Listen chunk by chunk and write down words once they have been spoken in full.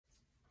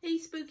Hey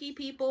spooky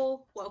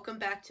people, welcome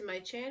back to my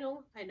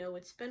channel. I know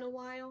it's been a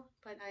while,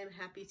 but I am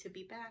happy to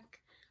be back.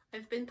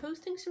 I've been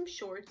posting some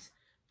shorts,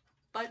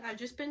 but I've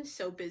just been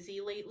so busy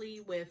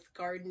lately with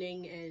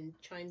gardening and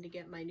trying to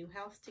get my new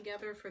house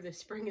together for the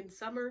spring and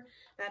summer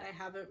that I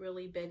haven't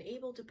really been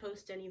able to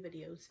post any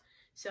videos.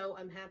 So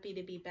I'm happy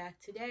to be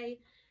back today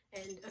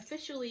and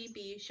officially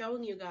be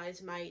showing you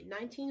guys my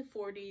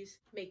 1940s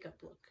makeup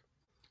look.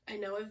 I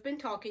know I've been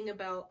talking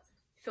about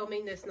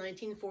filming this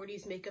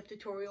 1940s makeup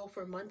tutorial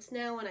for months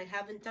now and I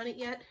haven't done it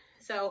yet,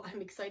 so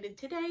I'm excited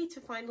today to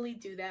finally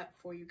do that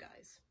for you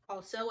guys.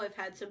 Also, I've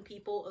had some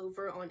people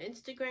over on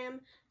Instagram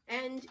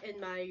and in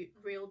my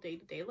real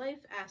day-to-day life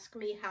ask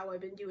me how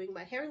I've been doing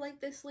my hair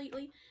like this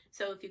lately,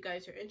 so if you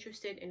guys are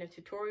interested in a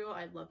tutorial,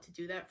 I'd love to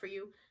do that for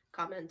you.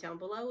 Comment down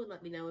below and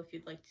let me know if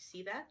you'd like to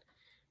see that.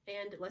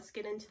 And let's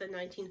get into the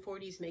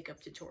 1940s makeup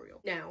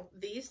tutorial. Now,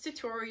 these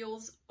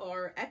tutorials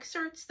are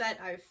excerpts that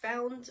I've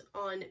found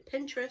on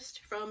Pinterest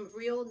from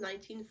real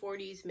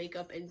 1940s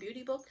makeup and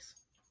beauty books.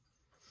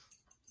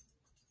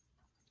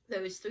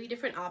 There was 3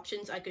 different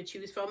options I could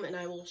choose from, and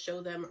I will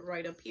show them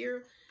right up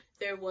here.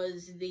 There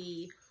was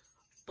the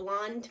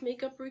blonde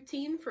makeup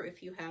routine for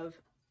if you have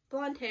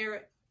blonde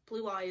hair,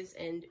 blue eyes,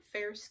 and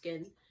fair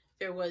skin.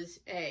 There was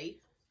a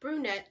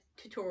brunette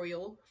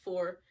tutorial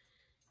for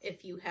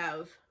if you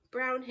have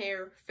brown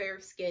hair,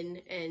 fair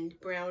skin, and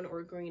brown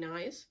or green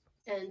eyes.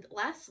 And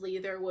lastly,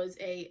 there was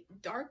a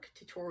dark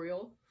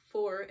tutorial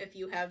for if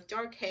you have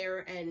dark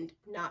hair and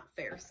not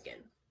fair skin.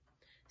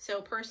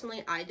 So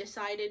personally, I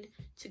decided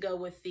to go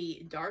with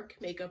the dark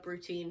makeup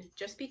routine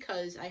just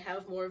because I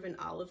have more of an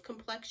olive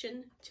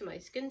complexion to my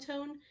skin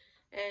tone,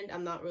 and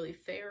I'm not really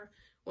fair.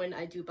 When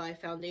I do buy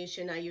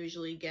foundation, I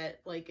usually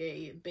get like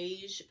a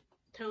beige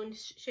tone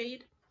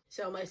shade.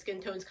 So my skin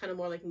tone's kind of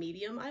more like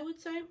medium, I would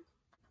say.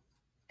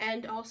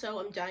 And also,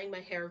 I'm dyeing my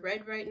hair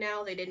red right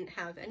now. They didn't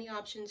have any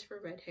options for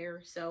red hair,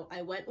 so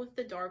I went with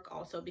the dark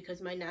also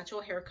because my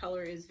natural hair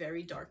color is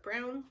very dark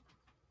brown.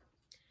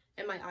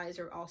 And my eyes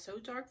are also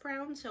dark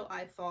brown, so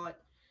I thought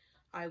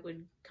I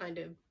would kind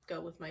of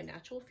go with my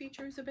natural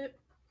features a bit.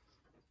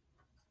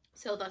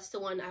 So that's the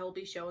one I will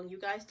be showing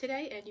you guys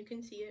today, and you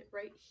can see it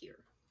right here.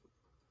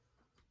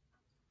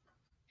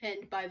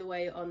 And by the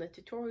way, on the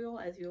tutorial,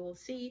 as you will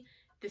see,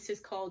 this is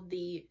called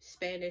the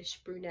Spanish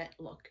brunette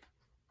look.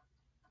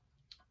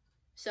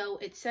 So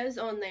it says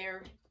on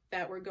there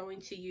that we're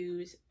going to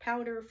use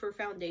powder for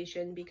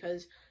foundation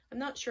because I'm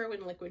not sure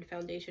when liquid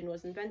foundation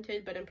was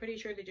invented, but I'm pretty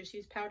sure they just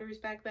used powders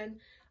back then.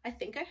 I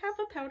think I have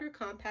a powder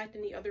compact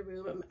in the other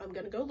room. I'm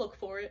going to go look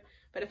for it,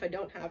 but if I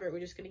don't have it,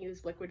 we're just going to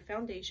use liquid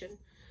foundation.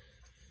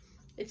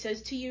 It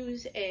says to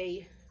use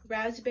a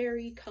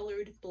raspberry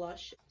colored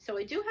blush. So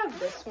I do have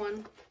this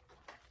one.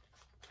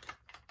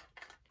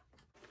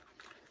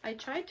 I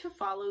tried to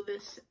follow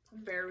this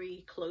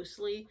very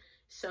closely,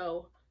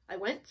 so I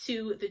went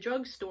to the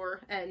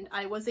drugstore and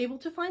I was able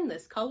to find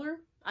this color.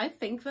 I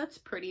think that's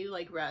pretty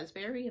like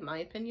raspberry in my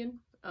opinion.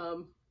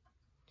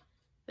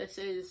 This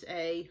is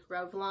a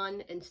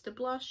Revlon Insta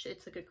Blush.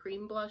 It's like a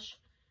cream blush.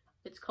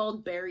 It's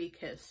called Berry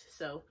Kiss,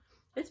 so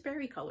it's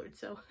berry colored,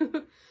 so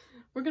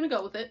we're gonna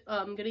go with it.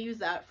 I'm gonna use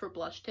that for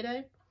blush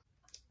today.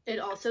 It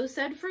also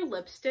said for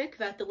lipstick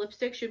that the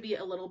lipstick should be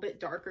a little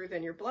bit darker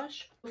than your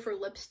blush. For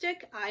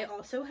lipstick, I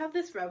also have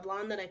this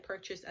Revlon that I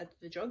purchased at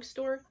the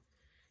drugstore.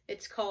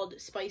 It's called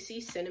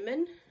Spicy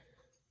Cinnamon,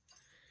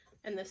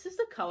 and this is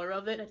the color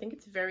of it. I think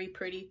it's very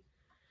pretty.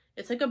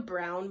 It's like a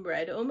brown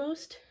red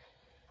almost.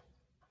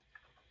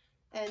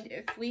 And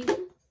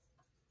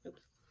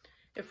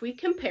if we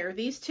compare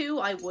these two,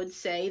 I would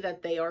say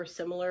that they are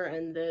similar,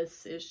 and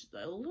this is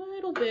a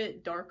little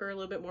bit darker, a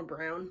little bit more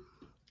brown.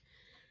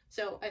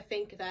 So I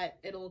think that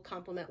it'll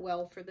complement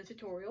well for the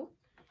tutorial.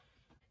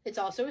 It's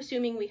also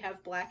assuming we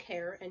have black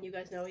hair, and you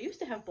guys know I used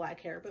to have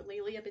black hair, but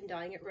lately I've been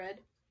dyeing it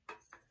red.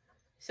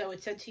 So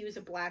it said to use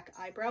a black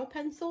eyebrow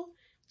pencil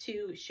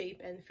to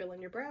shape and fill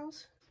in your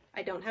brows.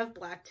 I don't have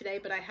black today,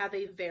 but I have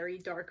a very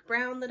dark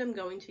brown that I'm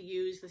going to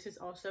use. This is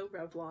also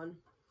Revlon.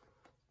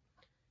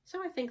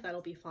 So I think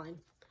that'll be fine.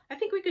 I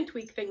think we can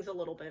tweak things a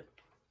little bit.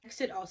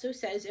 Next, it also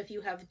says if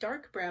you have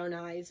dark brown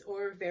eyes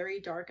or very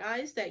dark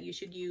eyes that you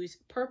should use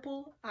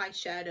purple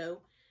eyeshadow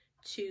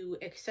to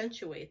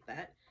accentuate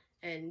that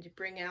and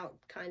bring out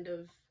kind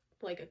of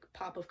like a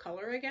pop of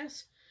color, I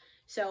guess.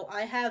 So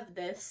I have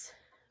this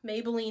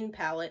Maybelline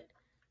palette.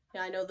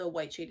 Yeah, I know the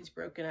white shade is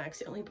broken. I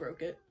accidentally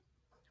broke it.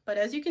 But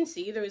as you can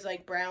see, there's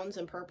like browns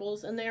and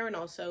purples in there and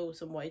also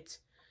some whites.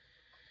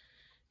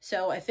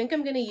 So I think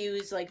I'm going to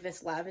use like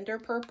this lavender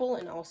purple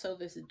and also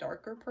this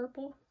darker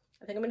purple.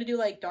 I think I'm going to do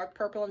like dark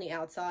purple on the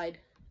outside,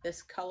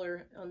 this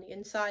color on the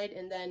inside,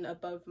 and then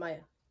above my,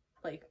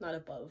 like not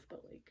above,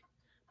 but like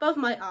above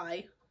my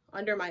eye,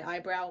 under my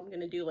eyebrow, I'm going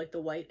to do like the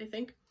white, I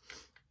think.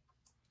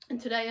 And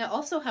today I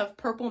also have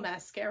purple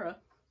mascara.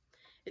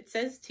 It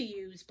says to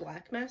use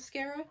black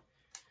mascara.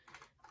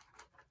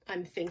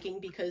 I'm thinking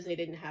because they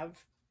didn't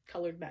have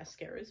colored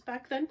mascaras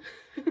back then.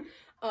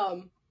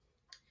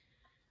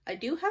 I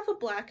do have a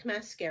black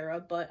mascara,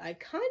 but I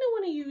kind of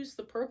want to use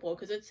the purple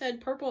because it said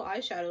purple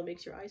eyeshadow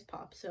makes your eyes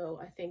pop. So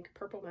I think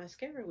purple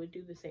mascara would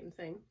do the same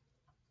thing.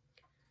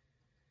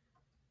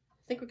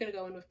 I think we're going to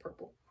go in with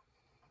purple.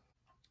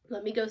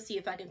 Let me go see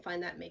if I can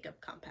find that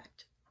makeup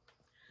compact.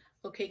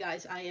 Okay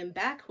guys, I am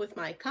back with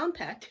my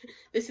compact.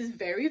 This is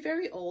very,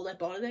 very old. I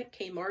bought it at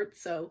Kmart,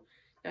 so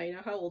now you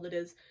know how old it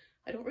is.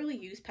 I don't really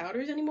use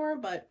powders anymore,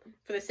 but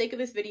for the sake of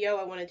this video,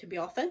 I want it to be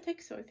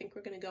authentic, so I think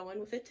we're going to go in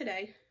with it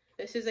today.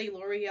 This is a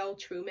L'Oreal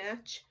True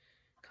Match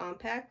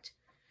compact.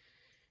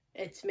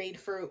 It's made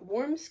for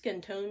warm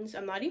skin tones.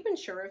 I'm not even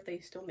sure if they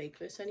still make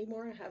this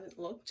anymore. I haven't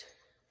looked.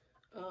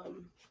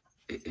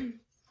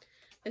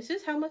 This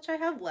is how much I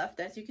have left.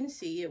 As you can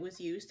see, it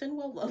was used and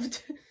well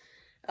loved.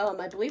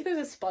 I believe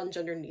there's a sponge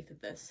underneath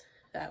of this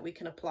that we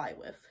can apply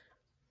with.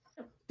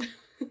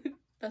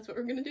 That's what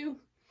we're gonna do.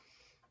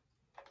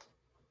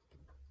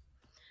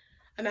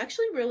 I'm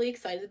actually really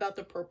excited about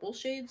the purple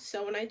shades.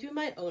 So when I do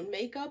my own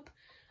makeup,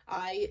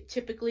 I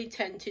typically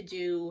tend to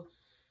do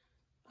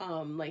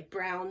like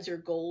browns or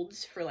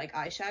golds for like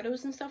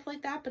eyeshadows and stuff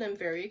like that, but I'm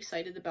very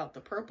excited about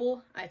the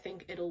purple. I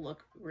think it'll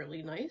look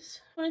really nice.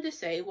 I wanted to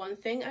say one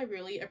thing I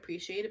really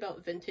appreciate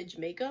about vintage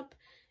makeup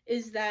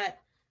is that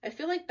I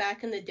feel like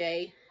back in the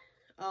day,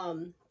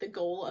 the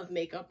goal of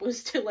makeup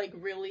was to like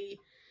really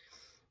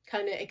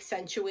kind of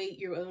accentuate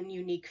your own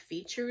unique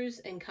features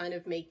and kind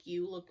of make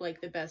you look like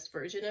the best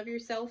version of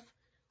yourself.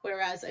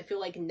 Whereas I feel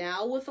like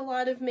now with a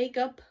lot of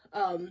makeup,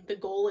 the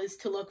goal is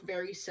to look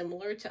very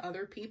similar to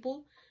other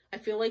people. I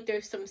feel like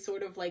there's some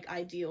sort of like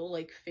ideal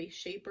like face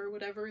shape or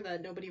whatever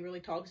that nobody really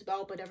talks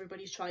about, but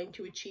everybody's trying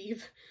to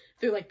achieve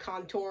through like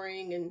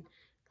contouring and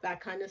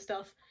that kind of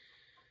stuff.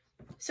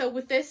 So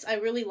with this, I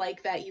really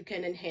like that you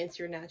can enhance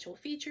your natural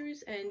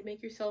features and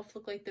make yourself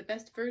look like the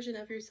best version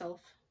of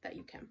yourself that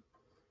you can.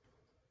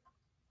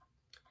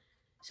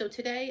 So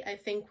today, I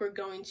think we're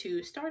going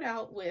to start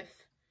out with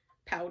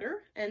powder,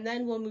 and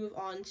then we'll move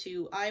on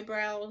to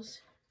eyebrows,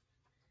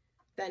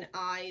 then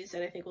eyes,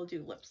 and I think we'll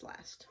do lips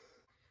last.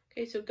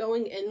 Okay, so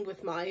going in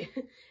with my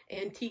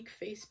antique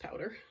face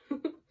powder.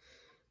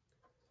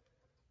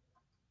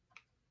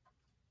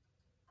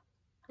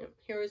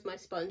 Here is my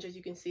sponge. As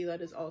you can see,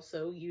 that is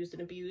also used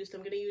and abused.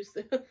 I'm going to use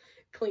the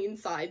clean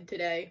side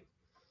today.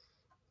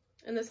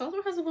 And this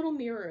also has a little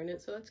mirror in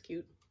it, so that's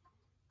cute.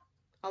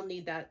 I'll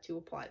need that to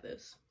apply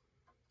this.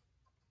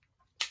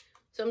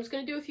 So I'm just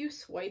going to do a few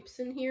swipes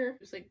in here.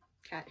 There's like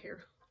cat hair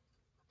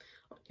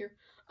on here.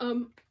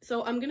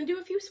 So I'm going to do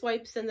a few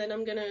swipes and then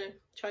I'm going to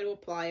try to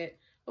apply it.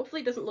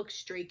 Hopefully it doesn't look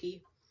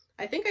streaky.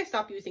 I think I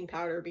stopped using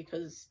powder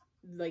because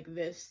like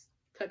this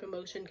type of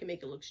motion can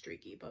make it look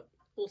streaky, but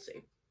we'll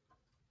see.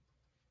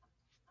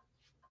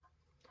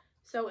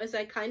 So as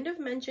I kind of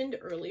mentioned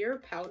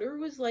earlier, powder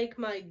was like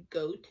my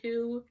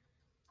go-to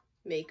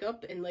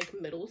makeup in like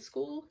middle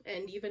school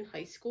and even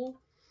high school.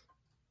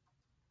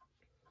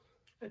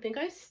 I think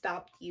I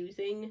stopped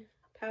using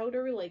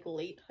powder like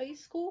late high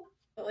school,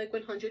 but like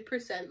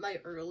 100% my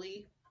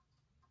early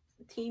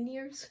teen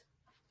years,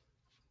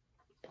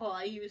 all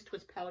I used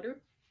was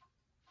powder.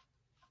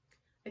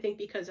 I think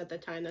because at the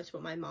time that's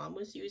what my mom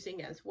was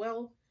using as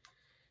well,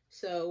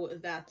 so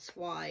that's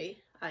why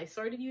I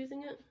started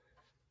using it.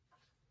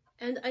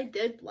 And I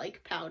did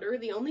like powder.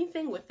 The only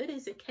thing with it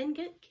is it can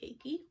get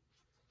cakey,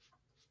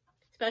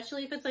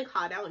 especially if it's like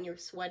hot out and you're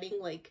sweating.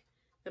 Like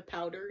the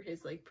powder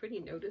is like pretty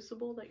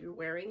noticeable that you're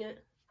wearing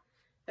it,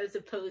 as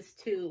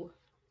opposed to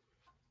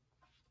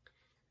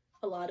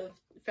a lot of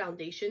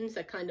foundations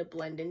that kind of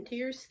blend into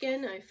your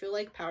skin. I feel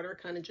like powder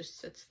kind of just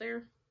sits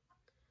there.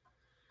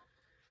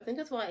 I think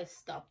that's why I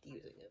stopped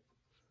using it.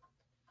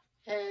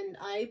 And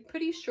I'm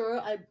pretty sure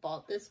I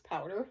bought this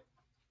powder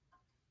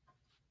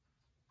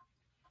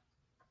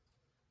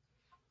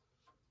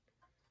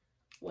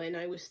when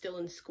I was still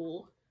in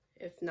school.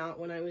 If not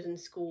when I was in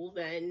school,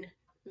 then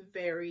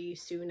very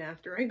soon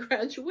after I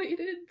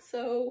graduated.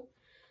 So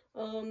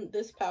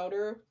this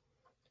powder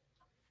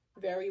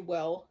very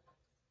well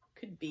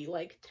could be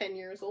like 10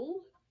 years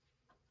old.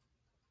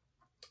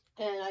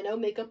 And I know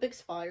makeup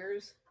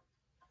expires,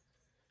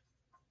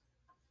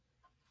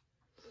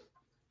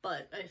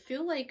 but I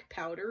feel like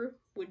powder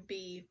would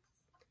be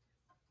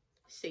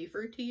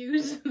safer to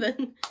use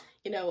than,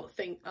 you know,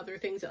 other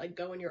things that like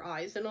go in your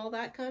eyes and all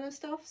that kind of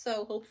stuff.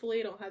 So hopefully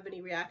I don't have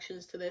any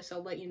reactions to this.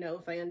 I'll let you know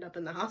if I end up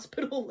in the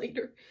hospital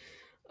later.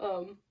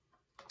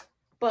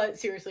 But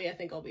seriously, I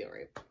think I'll be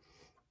alright.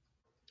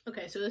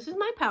 Okay, so this is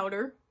my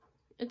powder.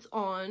 It's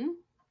on.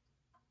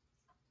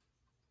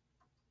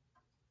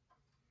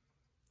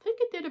 I think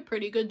it did a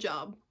pretty good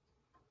job.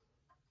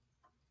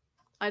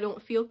 I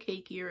don't feel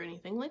cakey or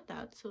anything like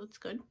that, so it's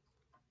good.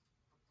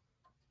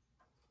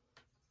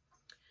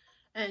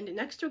 And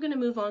next we're going to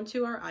move on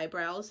to our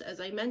eyebrows. As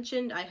I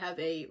mentioned, I have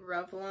a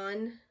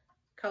Revlon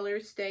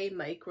Colorstay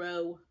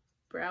Micro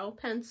Brow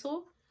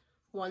Pencil.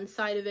 One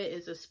side of it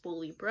is a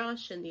spoolie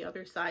brush, and the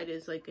other side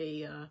is like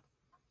a,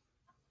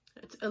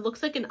 it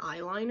looks like an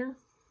eyeliner.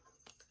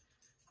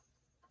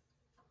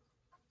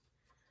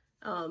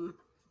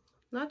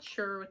 Not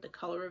sure what the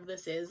color of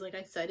this is. Like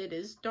I said, it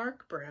is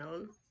dark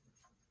brown.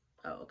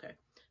 Oh, okay.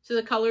 So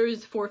the color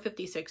is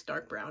 456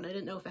 dark brown. I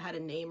didn't know if it had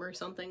a name or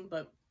something,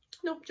 but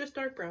nope, just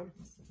dark brown.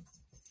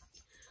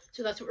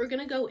 So that's what we're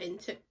going to go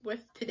into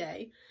with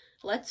today.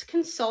 Let's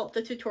consult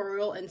the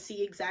tutorial and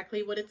see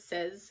exactly what it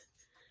says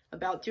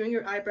about doing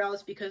your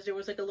eyebrows, because there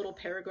was like a little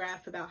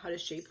paragraph about how to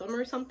shape them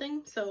or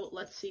something. So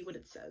let's see what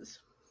it says.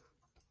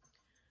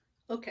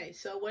 Okay,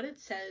 so what it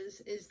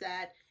says is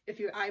that if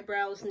your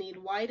eyebrows need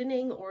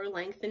widening or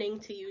lengthening,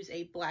 to use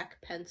a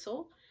black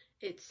pencil.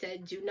 It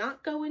said do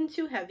not go in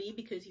too heavy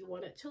because you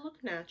want it to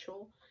look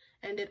natural.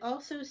 And it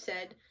also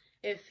said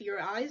if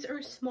your eyes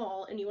are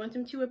small and you want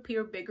them to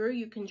appear bigger,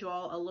 you can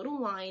draw a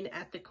little line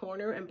at the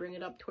corner and bring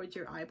it up towards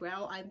your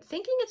eyebrow. I'm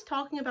thinking it's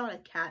talking about a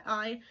cat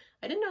eye.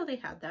 I didn't know they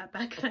had that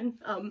back then.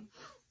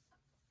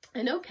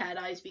 I know cat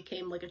eyes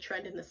became like a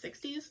trend in the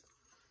 60s.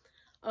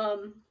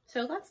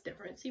 So that's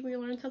different. See, we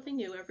learn something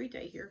new every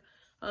day here.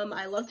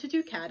 I love to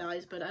do cat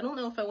eyes, but I don't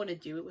know if I want to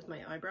do it with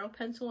my eyebrow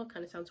pencil. It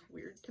kind of sounds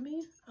weird to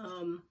me.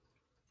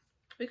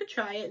 We could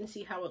try it and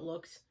see how it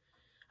looks.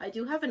 I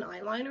do have an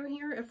eyeliner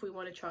here. If we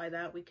want to try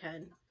that, we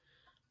can.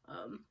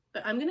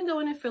 But I'm going to go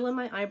in and fill in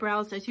my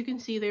eyebrows. As you can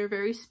see, they're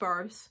very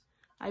sparse.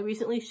 I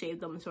recently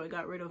shaved them, so I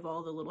got rid of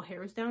all the little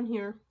hairs down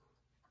here.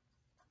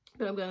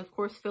 But I'm going to, of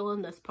course, fill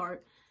in this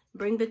part.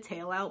 Bring the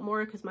tail out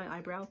more because my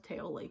eyebrow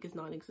tail like is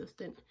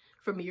non-existent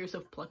from years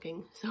of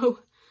plucking. So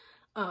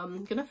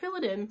I'm going to fill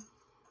it in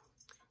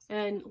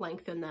and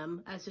lengthen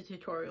them as the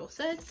tutorial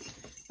said.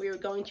 We are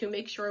going to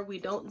make sure we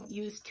don't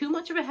use too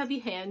much of a heavy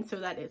hand so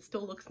that it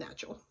still looks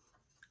natural.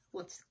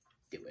 Let's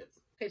do it.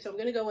 Okay, so I'm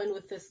going to go in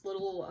with this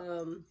little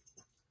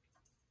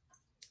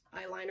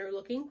eyeliner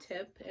looking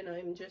tip, and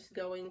I'm just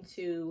going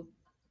to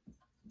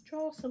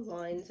draw some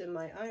lines in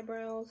my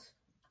eyebrows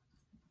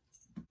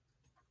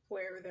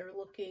where they're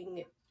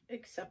looking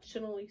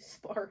exceptionally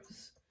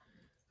sparse.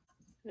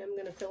 And I'm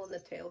going to fill in the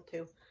tail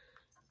too.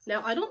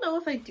 Now, I don't know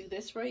if I do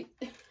this right.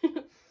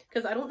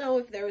 Because I don't know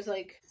if there was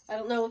like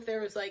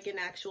an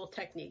actual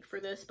technique for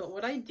this, but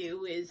what I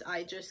do is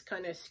I just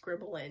kind of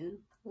scribble in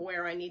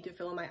where I need to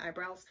fill in my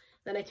eyebrows.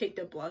 Then I take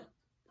the brush,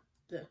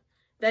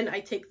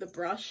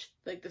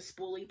 like the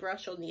spoolie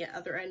brush on the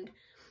other end,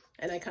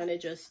 and I kind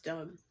of just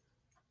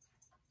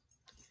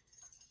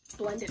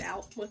blend it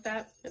out with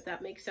that, if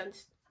that makes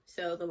sense,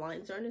 so the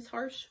lines aren't as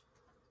harsh.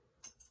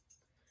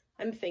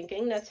 I'm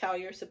thinking that's how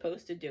you're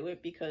supposed to do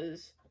it,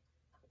 because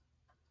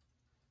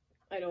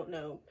I don't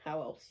know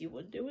how else you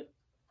would do it,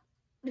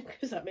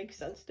 because that makes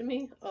sense to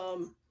me.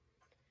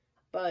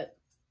 But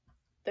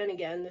then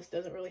again, this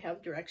doesn't really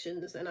have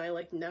directions, and I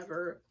like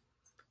never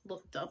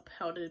looked up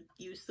how to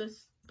use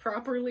this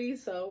properly,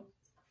 so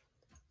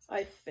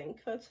I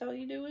think that's how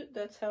you do it.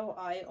 That's how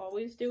I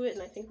always do it,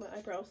 and I think my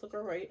eyebrows look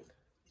alright.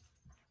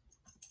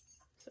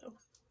 So,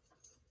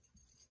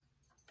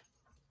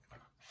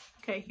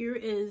 okay, here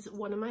is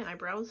one of my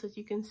eyebrows. As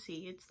you can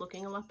see, it's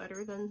looking a lot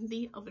better than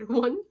the other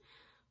one.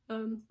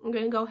 I'm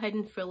going to go ahead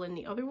and fill in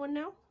the other one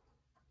now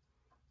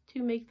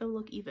to make them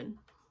look even.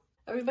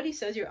 Everybody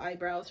says your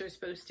eyebrows are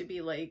supposed to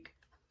be like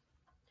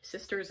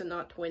sisters and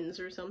not twins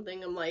or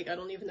something. I'm like, I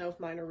don't even know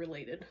if mine are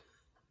related,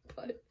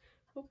 but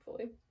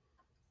hopefully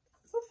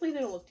they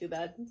don't look too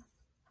bad.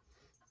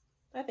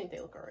 I think they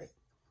look alright.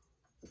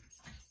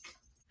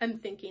 I'm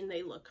thinking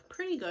they look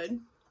pretty good.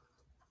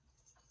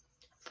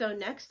 So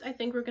next, I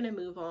think we're going to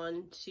move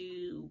on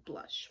to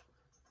blush.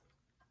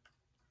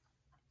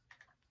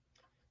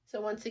 So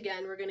once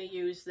again, we're going to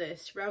use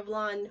this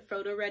Revlon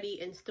Photo Ready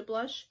Insta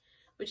Blush,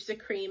 which is a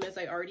cream, as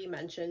I already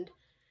mentioned.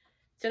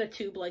 It's in a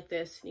tube like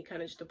this, and you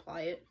kind of just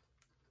apply it.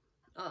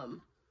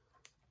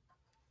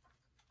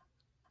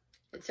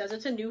 It says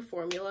it's a new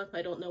formula.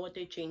 I don't know what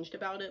they changed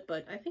about it,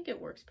 but I think it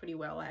works pretty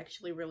well. I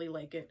actually really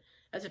like it,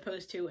 as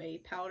opposed to a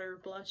powder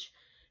blush,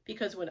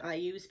 because when I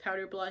use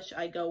powder blush,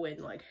 I go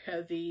in like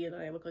heavy and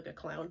I look like a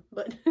clown,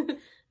 but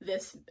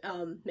this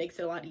makes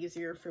it a lot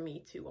easier for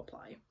me to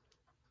apply.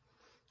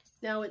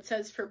 Now it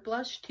says for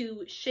blush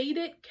to shade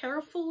it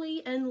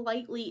carefully and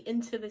lightly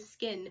into the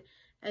skin,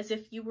 as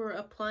if you were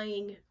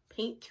applying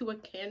paint to a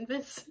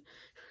canvas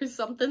or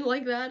something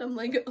like that. I'm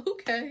like,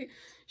 okay,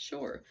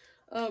 sure.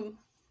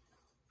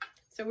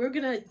 So we're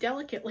gonna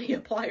delicately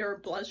apply our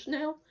blush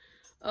now.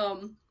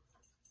 And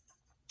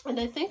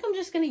I think I'm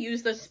just gonna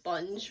use the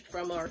sponge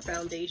from our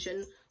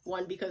foundation.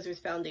 One, because there's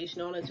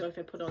foundation on it, so if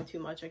I put on too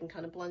much, I can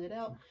kind of blend it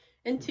out.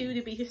 And two,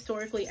 to be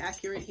historically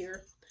accurate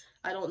here,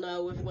 I don't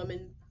know if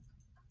women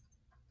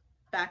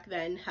back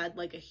then had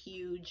like a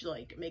huge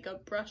like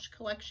makeup brush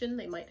collection.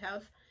 They might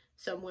have.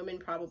 Some women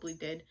probably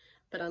did,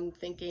 but I'm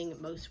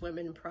thinking most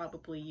women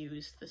probably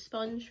used the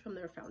sponge from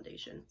their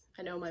foundation.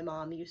 I know my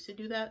mom used to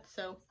do that,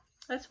 so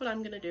that's what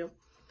I'm gonna do.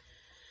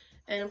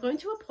 And I'm going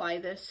to apply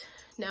this.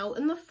 Now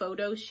in the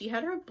photo, she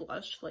had her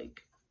blush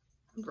like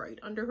right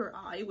under her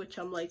eye, which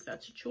I'm like,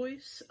 that's a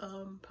choice.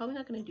 Probably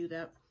not gonna do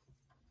that.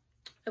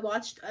 I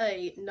watched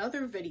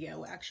another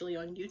video actually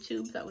on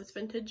YouTube that was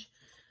vintage.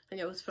 I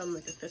think it was from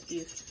like the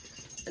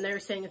 50s. And they were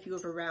saying if you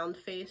have a round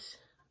face,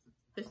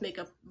 this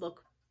makeup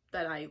look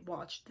that I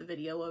watched the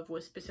video of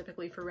was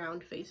specifically for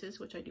round faces,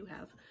 which I do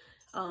have.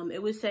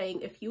 It was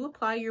saying if you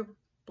apply your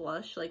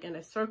blush like in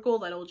a circle,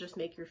 that'll just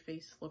make your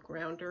face look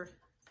rounder.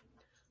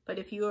 But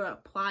if you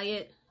apply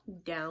it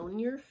down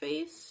your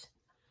face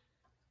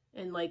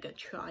in like a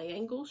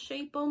triangle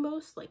shape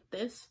almost, like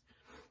this,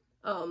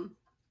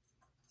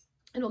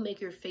 it'll make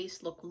your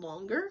face look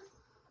longer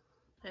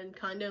and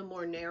kind of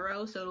more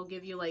narrow, so it'll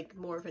give you like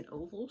more of an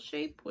oval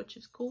shape, which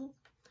is cool.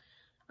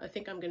 I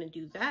think I'm gonna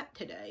do that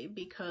today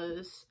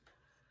because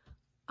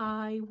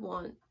I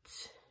want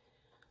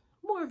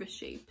more of a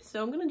shape.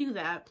 So I'm gonna do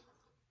that.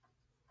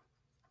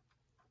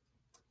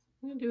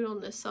 I'm gonna do it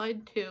on this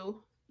side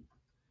too.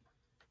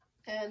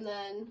 And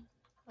then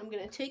I'm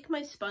gonna take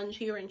my sponge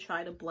here and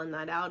try to blend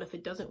that out. If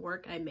it doesn't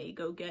work, I may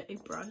go get a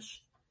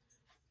brush,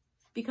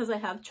 because I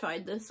have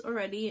tried this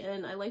already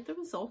and I like the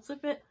results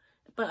of it,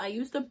 but I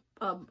used a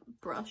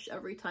brush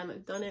every time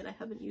I've done it. I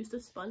haven't used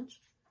a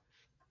sponge.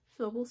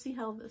 So we'll see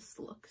how this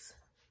looks.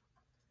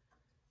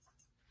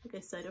 Like I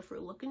said, if we're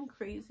looking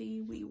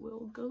crazy, we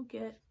will go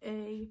get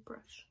a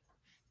brush.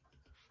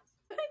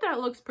 I think that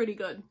looks pretty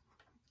good.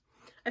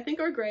 I think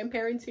our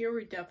grandparents here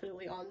were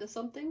definitely onto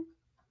something.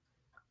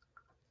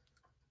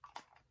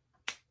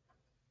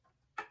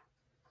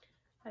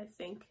 I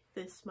think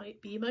this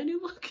might be my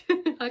new look.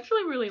 I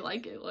actually really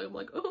like it. I'm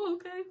like, oh,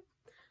 okay.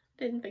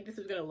 Didn't think this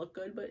was gonna look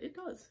good, but it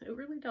does. It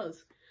really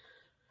does.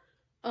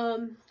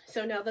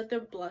 So now that the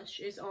blush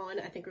is on,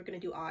 I think we're gonna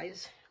do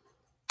eyes.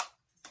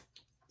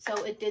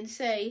 So it did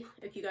say,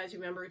 if you guys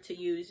remember, to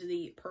use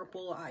the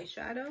purple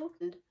eyeshadow.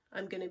 And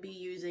I'm gonna be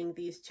using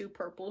these two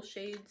purple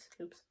shades.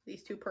 Oops,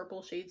 these two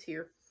purple shades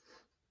here.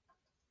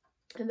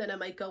 And then I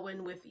might go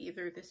in with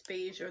either this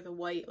beige or the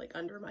white, like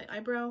under my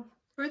eyebrow.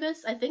 For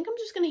this, I think I'm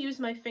just going to use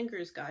my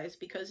fingers, guys,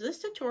 because this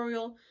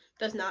tutorial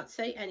does not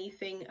say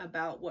anything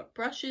about what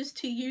brushes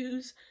to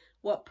use,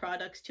 what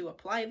products to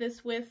apply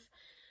this with.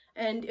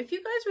 And if you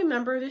guys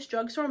remember, this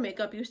drugstore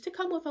makeup used to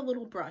come with a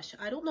little brush.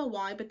 I don't know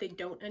why, but they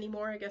don't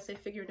anymore. I guess they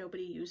figure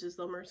nobody uses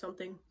them or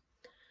something.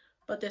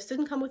 But this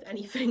didn't come with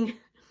anything.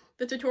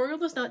 The tutorial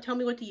does not tell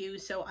me what to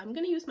use, so I'm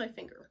going to use my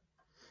finger.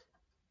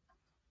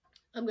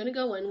 I'm going to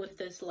go in with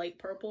this light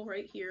purple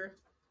right here.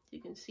 You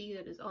can see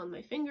that is on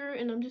my finger,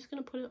 and I'm just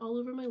going to put it all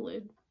over my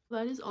lid.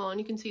 That is on.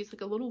 You can see it's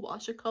like a little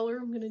wash of color.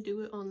 I'm going to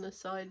do it on this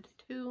side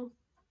too.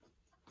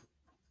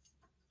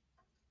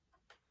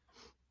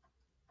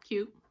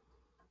 Cute.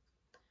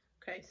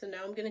 Okay, so now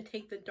I'm going to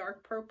take the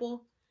dark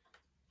purple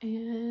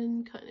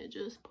and kind of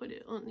just put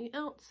it on the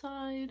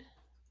outside.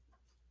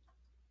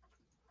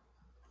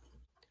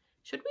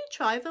 Should we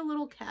try the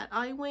little cat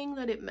eye wing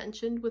that it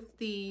mentioned with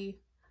the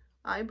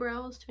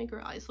eyebrows to make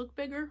her eyes look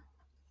bigger?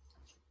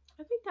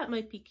 I think that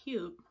might be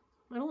cute.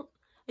 I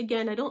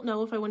don't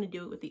know if I want to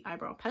do it with the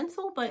eyebrow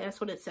pencil, but that's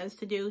what it says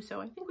to do,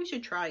 so I think we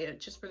should try it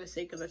just for the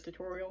sake of the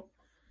tutorial.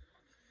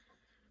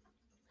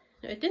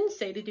 It didn't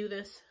say to do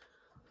this,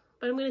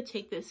 but I'm going to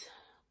take this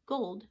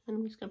gold and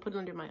I'm just going to put it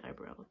under my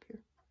eyebrow up here.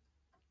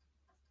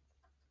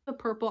 The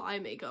purple eye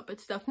makeup,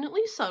 it's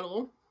definitely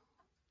subtle.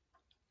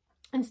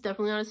 It's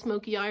definitely not a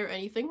smoky eye or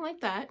anything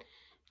like that.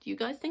 Do you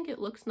guys think it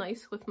looks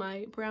nice with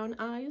my brown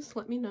eyes?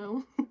 Let me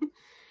know.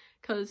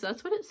 Because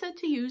that's what it said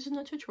to use in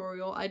the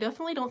tutorial. I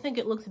definitely don't think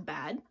it looks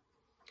bad.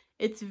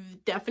 It's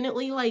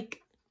definitely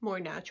like more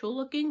natural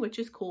looking, which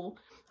is cool.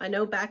 I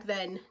know back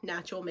then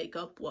natural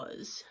makeup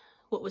was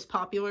what was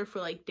popular for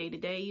like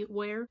day-to-day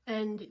wear.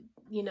 And,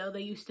 you know, they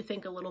used to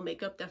think a little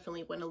makeup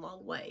definitely went a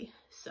long way.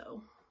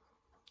 So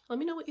let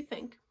me know what you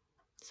think.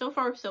 So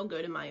far, so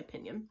good in my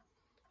opinion.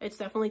 It's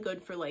definitely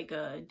good for like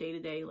a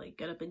day-to-day, like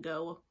get up and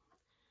go.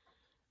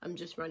 I'm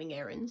just running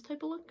errands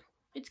type of look.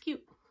 It's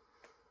cute.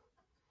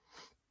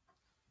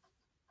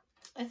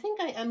 I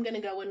think I am going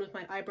to go in with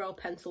my eyebrow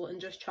pencil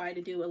and just try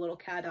to do a little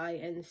cat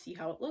eye and see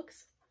how it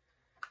looks.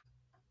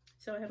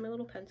 So I have my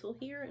little pencil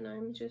here and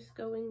I'm just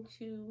going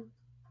to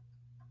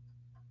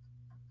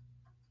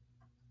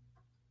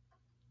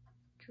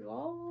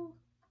draw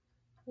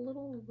a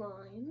little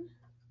line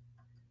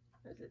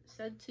as it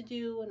said to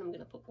do, and I'm going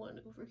to put one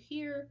over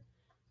here.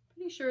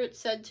 Pretty sure it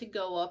said to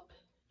go up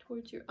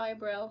towards your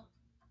eyebrow.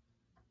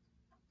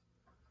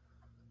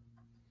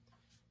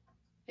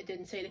 It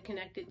didn't say to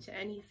connect it to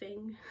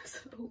anything,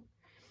 so.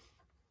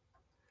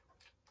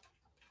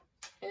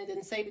 And it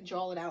didn't say to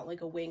draw it out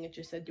like a wing, it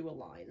just said do a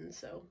line,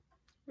 so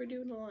we're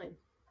doing a line.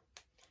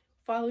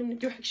 Following the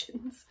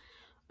directions.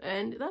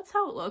 And that's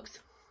how it looks.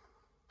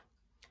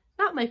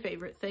 Not my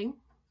favorite thing.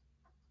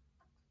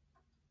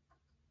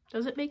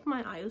 Does it make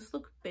my eyes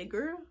look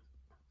bigger?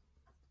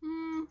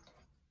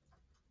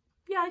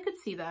 Yeah, I could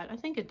see that. I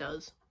think it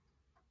does.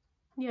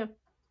 Yeah.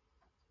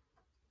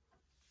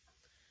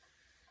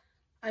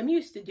 I'm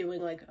used to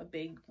doing like a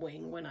big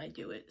wing when I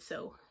do it,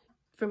 so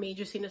for me,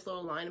 just seeing this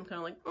little line, I'm kind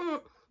of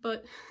like,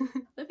 but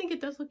I think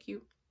it does look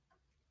cute.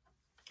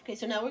 Okay,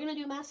 so now we're going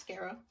to do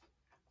mascara.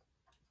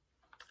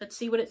 Let's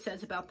see what it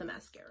says about the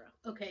mascara.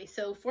 Okay,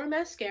 so for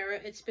mascara,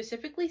 it's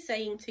specifically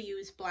saying to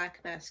use black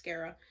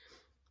mascara.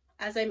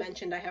 As I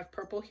mentioned, I have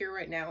purple here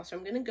right now, so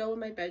I'm going to go in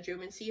my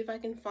bedroom and see if I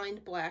can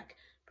find black.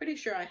 Pretty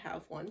sure I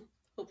have one.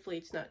 Hopefully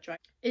it's not dry.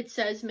 It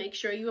says make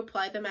sure you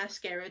apply the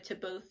mascara to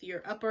both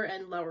your upper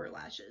and lower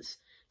lashes.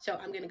 So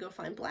I'm going to go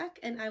find black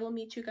and I will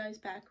meet you guys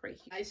back right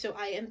here. So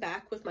I am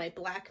back with my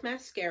black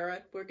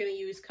mascara. We're going to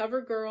use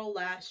CoverGirl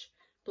Lash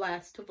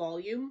Blast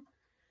Volume,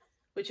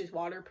 which is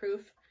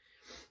waterproof.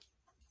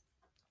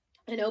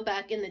 I know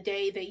back in the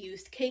day they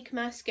used cake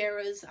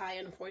mascaras. I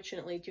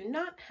unfortunately do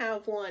not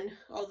have one,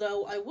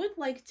 although I would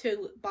like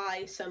to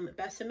buy some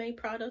Besame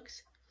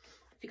products.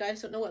 If you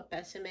guys don't know what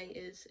Besame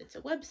is, it's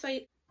a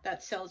website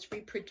that sells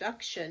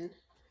reproduction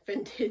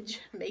vintage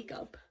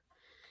makeup.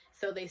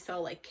 So they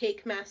sell like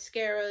cake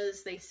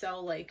mascaras, they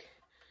sell like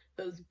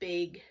those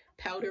big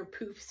powder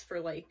poofs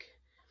for like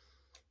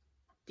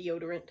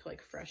deodorant to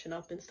like freshen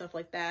up and stuff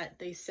like that.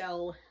 They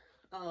sell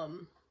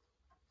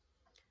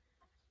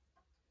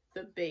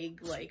the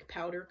big like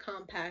powder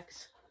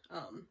compacts.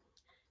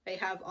 They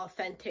have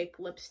authentic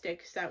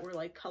lipsticks that were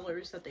like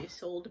colors that they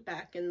sold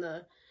back in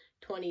the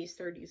 20s,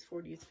 30s,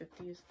 40s,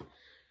 50s,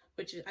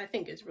 which I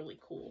think is really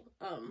cool.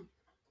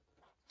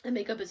 The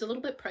makeup is a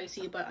little bit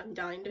pricey, but I'm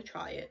dying to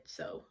try it,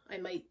 so I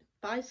might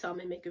buy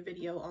some and make a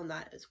video on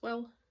that as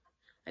well.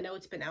 I know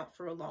it's been out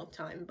for a long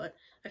time, but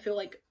I feel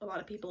like a lot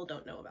of people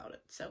don't know about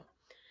it, so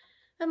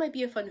that might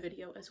be a fun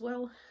video as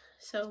well.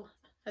 So,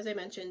 as I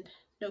mentioned,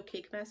 no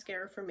cake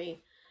mascara for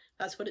me.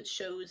 That's what it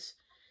shows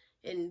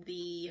in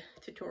the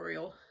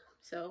tutorial,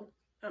 so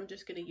I'm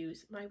just going to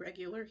use my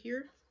regular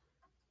here.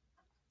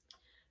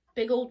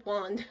 Big old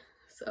wand,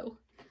 so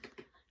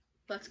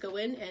let's go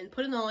in and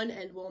put it on,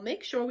 and we'll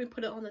make sure we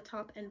put it on the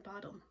top and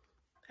bottom,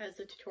 as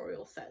the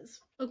tutorial says.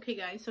 Okay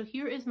guys, so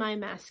here is my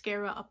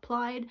mascara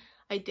applied.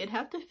 I did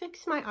have to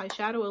fix my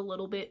eyeshadow a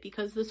little bit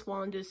because this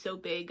wand is so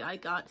big. I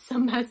got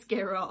some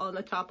mascara on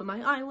the top of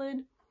my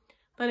eyelid,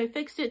 but I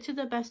fixed it to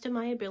the best of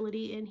my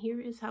ability, and here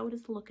is how it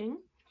is looking.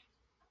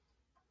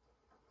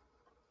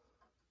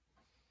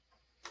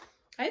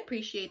 I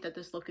appreciate that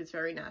this look is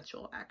very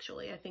natural,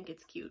 actually. I think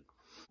it's cute.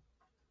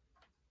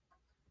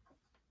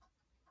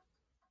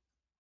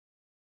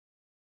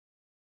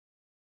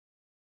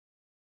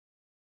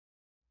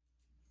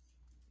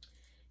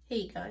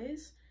 Hey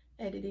guys,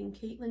 editing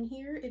Caitlin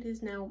here. It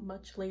is now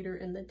much later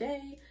in the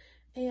day,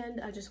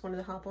 and I just wanted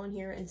to hop on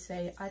here and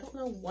say, I don't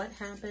know what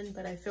happened,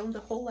 but I filmed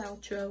the whole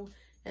outro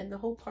and the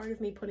whole part of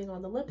me putting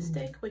on the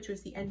lipstick, which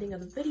was the ending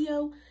of the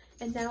video,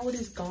 and now it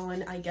is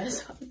gone. I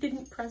guess I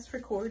didn't press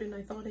record and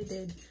I thought I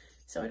did,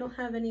 so I don't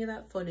have any of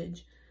that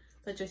footage.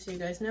 But just so you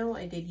guys know,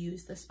 I did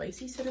use the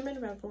Spicy Cinnamon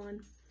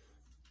Revlon.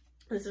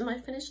 This is my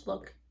finished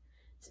look.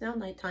 It's now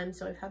nighttime,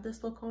 so I've had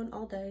this look on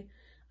all day.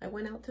 I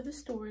went out to the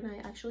store and I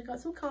actually got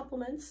some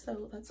compliments,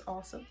 so that's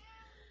awesome.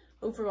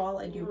 Overall,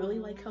 I do really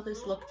like how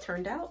this look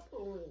turned out,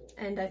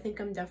 and I think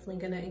I'm definitely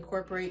going to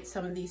incorporate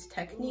some of these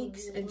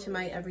techniques into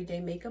my everyday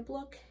makeup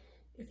look.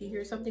 If you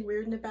hear something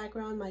weird in the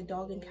background, my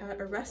dog and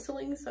cat are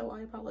wrestling, so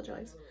I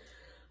apologize.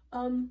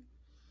 But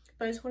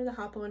I just wanted to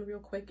hop on real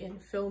quick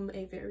and film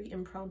a very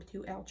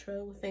impromptu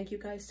outro. Thank you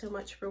guys so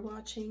much for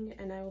watching,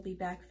 and I will be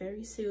back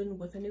very soon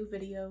with a new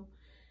video.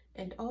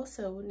 And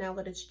also, now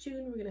that it's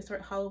June, we're going to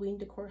start Halloween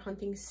decor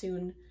hunting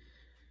soon,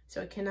 so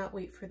I cannot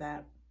wait for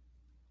that.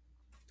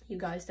 You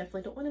guys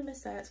definitely don't want to miss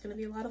that. It's going to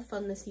be a lot of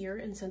fun this year,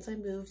 and since I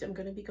moved, I'm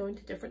going to be going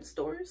to different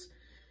stores.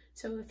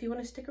 So if you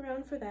want to stick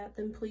around for that,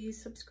 then please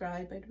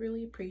subscribe. I'd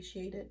really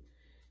appreciate it.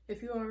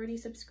 If you're already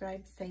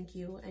subscribed, thank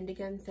you. And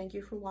again, thank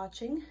you for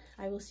watching.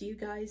 I will see you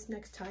guys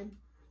next time.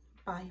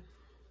 Bye.